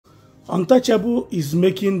Untouchable is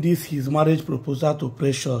making this his marriage proposal to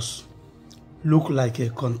Precious look like a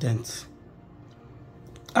content.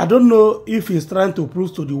 I don't know if he's trying to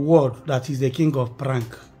prove to the world that he's the king of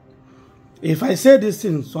prank. If I say this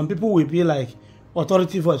thing, some people will be like,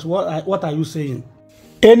 authority voice, what are you saying?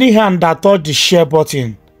 Any hand that touch the share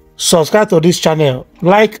button, subscribe to this channel,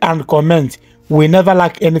 like and comment. We never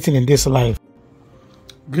lack anything in this life.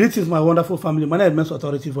 Greetings, my wonderful family. My name is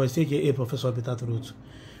Authority Voice, aka Professor Peter Truth.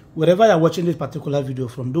 Wherever you are watching this particular video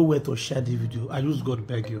from, don't wait to share the video. I use God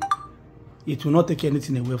beg you. It will not take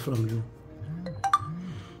anything away from you.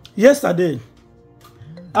 Yesterday,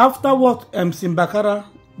 after what MC Bakara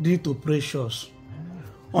did to Precious,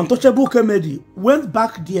 Untouchable Comedy went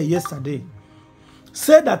back there yesterday,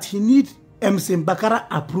 said that he needs MC Bakara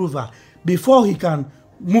approval before he can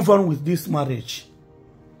move on with this marriage.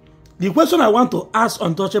 The question I want to ask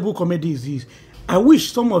Untouchable Comedy is this. I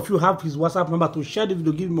wish some of you have his WhatsApp number to share the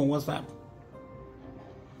video, give him on WhatsApp.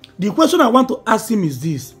 The question I want to ask him is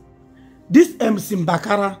this. This MC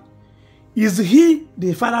Bakara, is he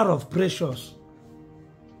the father of Precious?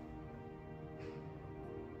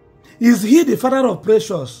 Is he the father of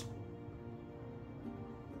Precious?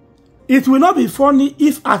 It will not be funny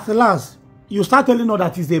if at last you start telling us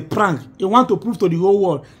that it's a prank. You want to prove to the whole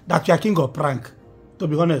world that you are king of prank, to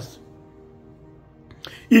be honest.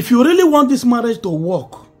 If you really want this marriage to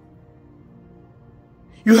work,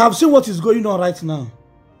 you have seen what is going on right now.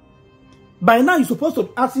 By now, you're supposed to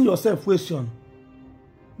be asking yourself a question.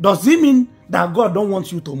 Does it mean that God don't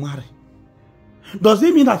want you to marry? Does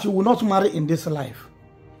it mean that you will not marry in this life?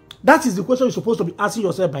 That is the question you're supposed to be asking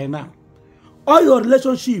yourself by now. All your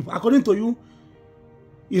relationship, according to you,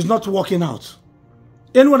 is not working out.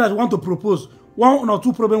 Anyone that want to propose, one or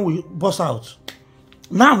two problems will burst out.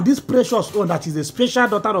 Now, this Precious one that is a special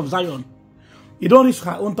daughter of Zion, you don't reach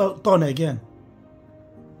her own turn again.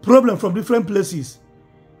 Problem from different places.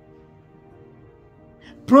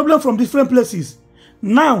 Problem from different places.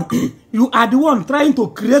 Now, you are the one trying to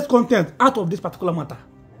create content out of this particular matter.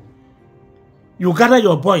 You gather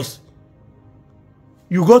your boys.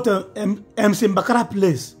 You go to MC Bakara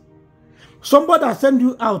place. Somebody that send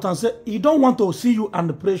you out and say, he don't want to see you and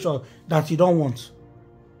the pressure that he don't want.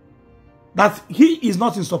 That he is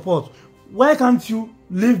not in support. Why can't you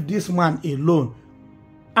leave this man alone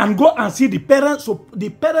and go and see the parents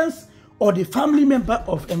or the family member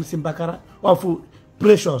of MC Bakara, of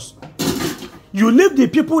Precious? You leave the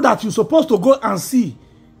people that you're supposed to go and see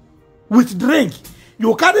with drink.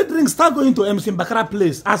 You carry drink, start going to MC Bakara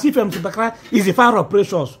place as if MC Bakara is the father of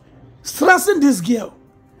Precious. Stressing this girl.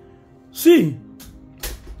 See,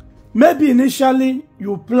 maybe initially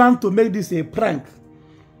you plan to make this a prank.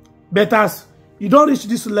 But as you don't reach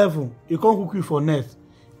this level, you can't hook you for net.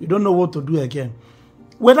 You don't know what to do again.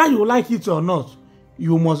 Whether you like it or not,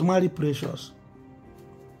 you must marry Precious.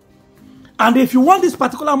 And if you want this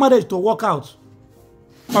particular marriage to work out,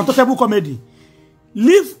 Untouchable Comedy,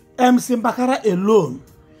 leave MC Bakara alone.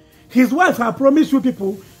 His wife has promised you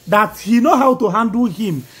people that he know how to handle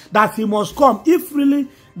him, that he must come. If really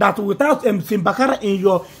that without MC Bakara in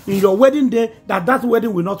your wedding day, that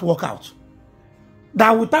wedding will not work out.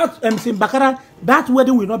 That without MC Bakara, that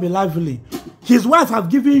wedding will not be lively. His wife have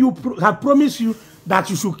promised you that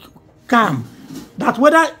you should come. That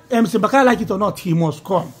whether MC Bakara like it or not, he must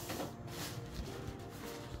come.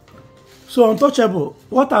 So Untouchable,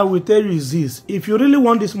 what I will tell you is this. If you really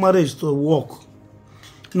want this marriage to work,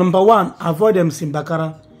 number one, avoid MC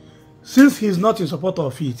Bakara, since he's not in support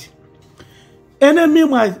of it. Enemy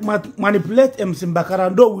might manipulate MC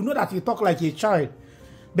Bakara, though we know that he talk like a child.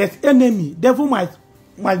 But enemy, devil might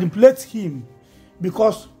manipulate him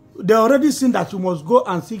because they already seen that you must go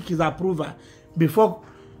and seek his approval before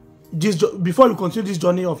you continue this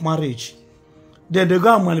journey of marriage. Then they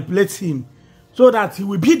go and manipulate him so that he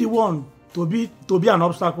will be the one to be an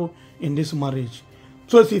obstacle in this marriage.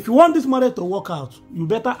 So if you want this marriage to work out, you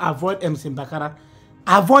better avoid MC Bakara.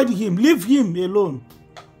 Avoid him. Leave him alone.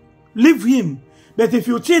 Leave him. But if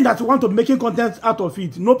you think that you want to be making content out of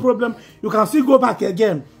it, no problem. You can still go back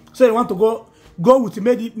again. So you want to go with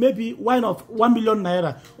maybe why not 1 million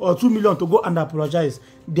naira or 2 million to go and apologize.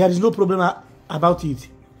 There is no problem about it.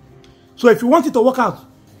 So if you want it to work out,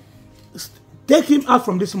 take him out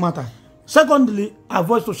from this matter. Secondly,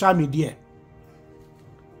 avoid social media.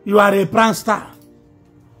 You are a prankster.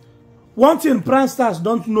 One thing pranksters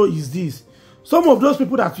don't know is this. Some of those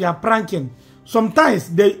people that we are pranking, sometimes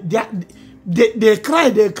they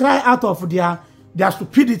cry out of their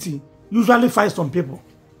stupidity, usually fight some people.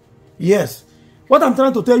 Yes. What I'm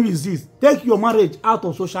trying to tell you is this. Take your marriage out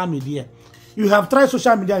of social media. You have tried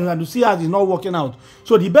social media and you see how it's not working out.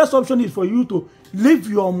 So the best option is for you to leave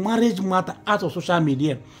your marriage matter out of social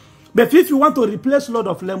media. But if you want to replace Lord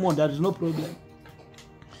of Lemon, there is no problem.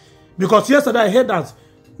 Because yesterday I heard that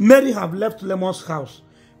Mary have left Lemon's house.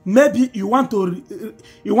 Maybe you want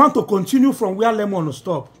to continue from where Lemon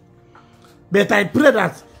stopped. But I pray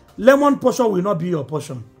that Lemon portion will not be your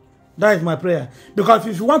portion. That is my prayer. Because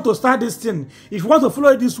if you want to start this thing, if you want to follow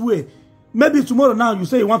it this way, maybe tomorrow now you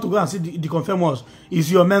say you want to go and see the confirmers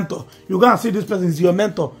is your mentor. You go and see this person is your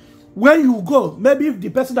mentor. When you go, maybe if the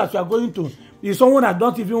person that you are going to is someone that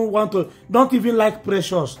don't even like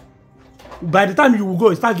Precious, by the time you will go,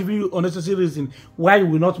 it start giving you unnecessary reason why you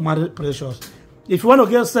will not marry Precious. If you want to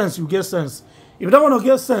get sense, you get sense. If you don't want to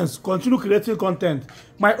get sense, continue creating content.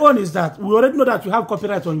 My own is that we already know that you have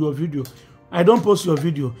copyright on your video. I don't post your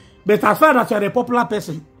video. But as far as you are a popular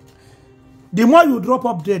person, the more you drop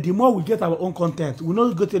up there, the more we get our own content. We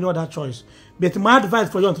don't get any other choice. But my advice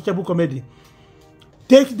for you on Untouchable Comedy,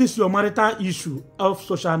 take this your marital issue off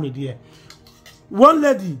social media. One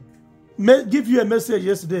lady give you a message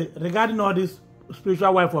yesterday regarding all this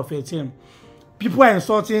spiritual wife of 18. People are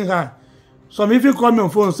insulting her. Some even call me on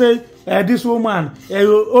phone say, this woman,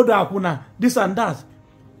 this and that.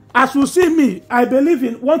 As you see me, I believe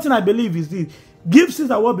in, one thing I believe is this: give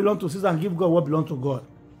Caesar what belongs to Caesar and give God what belongs to God.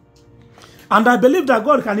 And I believe that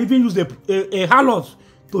God can even use a harlot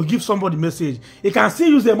to give somebody message. He can still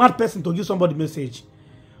use a mad person to give somebody message.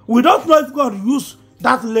 We don't know if God used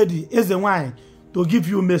that lady as a wine to give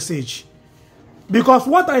you a message. Because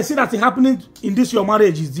what I see that is happening in this your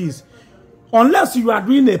marriage is this: unless you are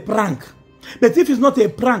doing a prank, but if it's not a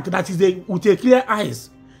prank that is with a clear eyes,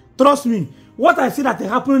 trust me, what I see that is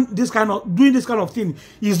happening doing this kind of thing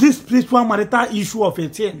is this spiritual marital issue of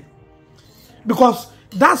 18. Because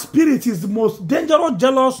that spirit is the most dangerous,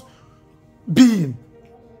 jealous being.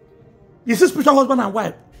 You see, spiritual husband and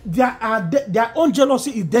wife, their own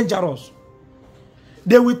jealousy is dangerous.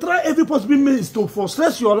 They will try every possible means to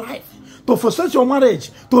frustrate your life, to frustrate your marriage,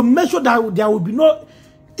 to make sure that there will be no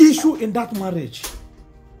issue in that marriage.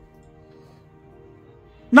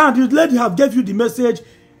 Now, the lady have gave you the message,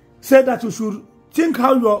 said that you should think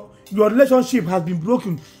how your relationship has been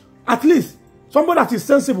broken. At least, somebody that is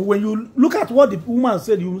sensible, when you look at what the woman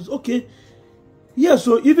said, you will, okay, yeah,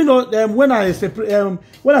 so even though when I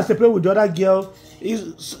separate with the other girl,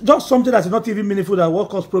 it's just something that's not even meaningful that will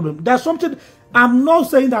cause problem. There's something, I'm not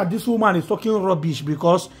saying that this woman is talking rubbish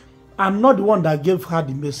because I'm not the one that gave her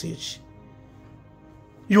the message.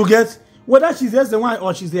 You get? Whether she's just the one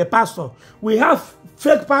or she's a pastor. We have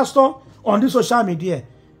fake pastor on the social media.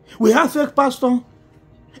 We have fake pastor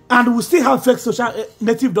and we still have fake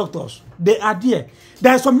native doctors. They are there.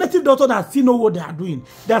 There are some native doctors that still know what they are doing.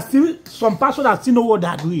 There are still some pastors that still know what they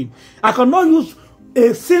are doing. I cannot use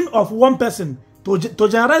a sin of one person to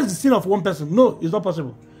generalize the sin of one person. No, it's not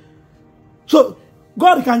possible. So,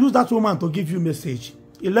 God can use that woman to give you a message.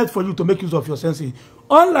 He left for you to make use of your senses.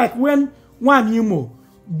 Unlike when one Imo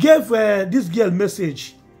gave this girl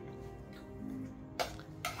message.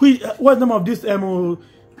 What's the name of this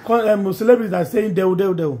celebrity that's saying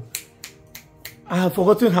they? I have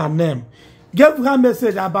forgotten her name. Gave her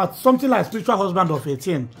message about something like spiritual husband of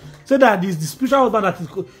 18. Said that it's the spiritual husband that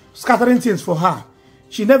is scattering things for her.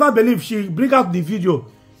 She never believed. She bring out the video,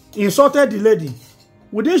 insulted the lady.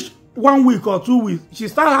 Within 1 week or 2 weeks, she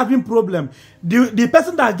started having problem. The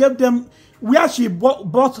person that gave them where she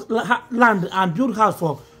bought land and built house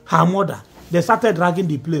for her mother, they started dragging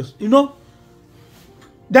the place. You know,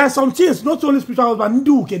 there are some things, not only spiritual husband,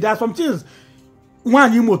 okay, there are some things.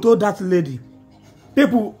 One Imo told that lady,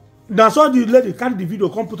 people, that's all the lady carried the video,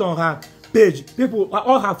 come put on her page. People,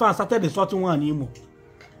 all her fans started insulting one Imo.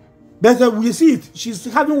 But we see it, she's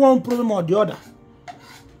having one problem or the other.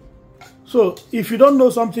 So, if you don't know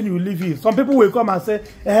something, you leave it. Some people will come and say,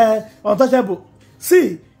 untouchable.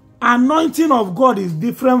 See, anointing of God is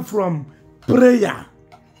different from prayer.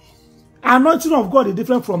 Anointing of God is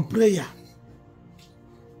different from prayer.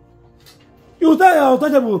 You say you're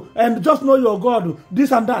untouchable and just know your God,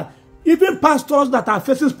 this and that. Even pastors that are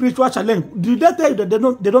facing spiritual challenge, do they tell you that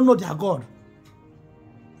they don't know their God?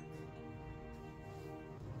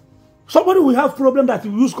 Somebody will have problem that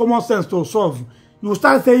you use common sense to solve. You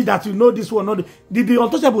start saying that you know this one. Did the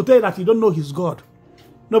untouchable tell you that you don't know his God?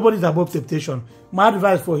 Nobody is above temptation. My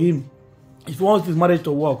advice for him, if he wants his marriage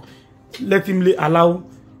to work, let him allow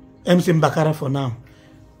MC Mbakara for now.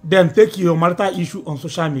 Then take your marital issue on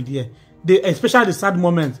social media. Especially the sad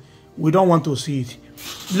moments, we don't want to see it.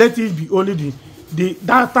 Let it be only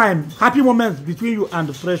that time, happy moments between you and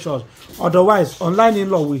the Precious. Otherwise, online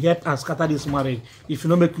in-law will help and scatter this marriage. If you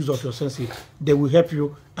don't make use of your senses, they will help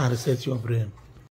you and reset your brain.